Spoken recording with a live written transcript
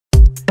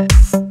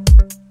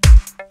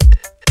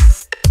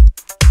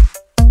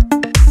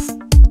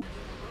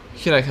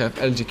Here I have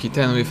LG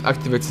K10 with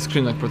activated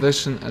screen lock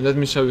protection, and let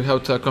me show you how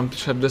to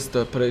accomplish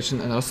HardReset operation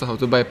and also how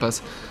to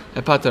bypass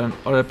a pattern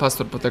or a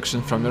password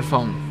protection from your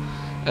phone.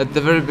 At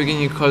the very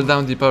beginning, hold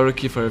down the power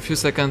key for a few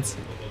seconds.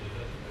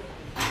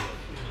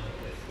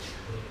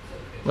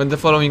 When the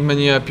following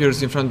menu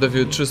appears in front of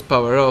you, choose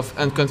power off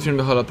and confirm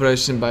the whole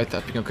operation by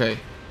tapping OK.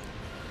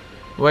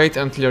 Wait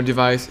until your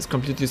device is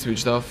completely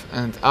switched off,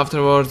 and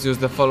afterwards use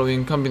the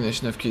following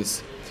combination of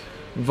keys: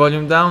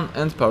 volume down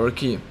and power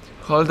key.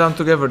 Hold down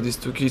together these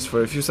two keys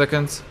for a few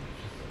seconds.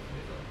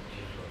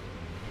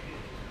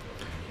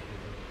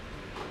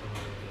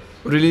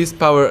 Release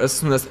power as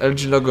soon as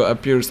LG logo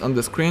appears on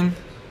the screen,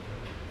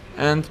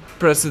 and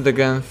press it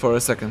again for a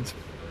second.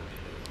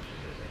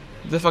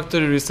 The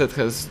factory reset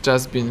has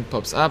just been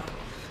pops up.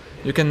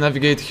 You can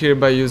navigate here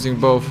by using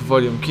both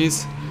volume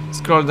keys.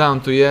 Scroll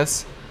down to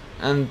yes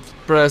and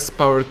press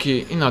power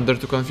key in order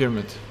to confirm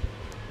it.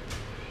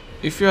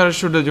 If you are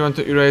sure that you want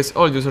to erase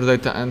all user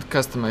data and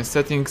customize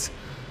settings,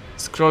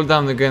 scroll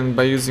down again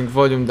by using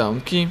volume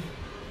down key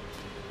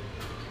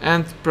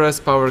and press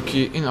power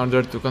key in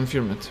order to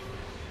confirm it.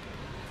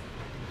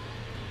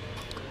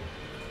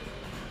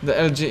 The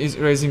LG is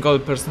erasing all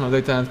personal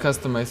data and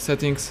customized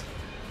settings.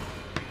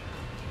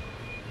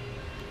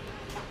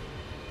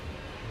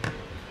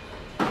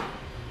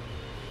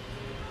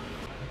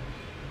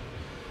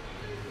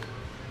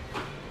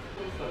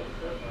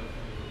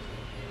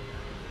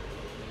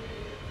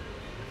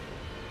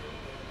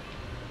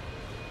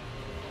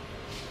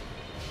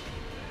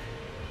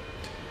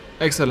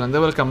 Excellent, the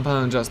welcome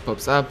panel just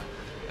pops up.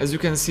 As you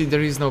can see,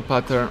 there is no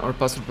pattern or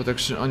password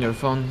protection on your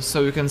phone,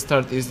 so you can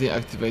start easily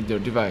activate your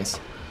device.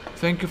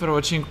 Thank you for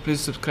watching, please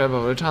subscribe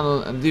our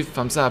channel and leave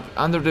thumbs up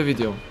under the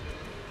video.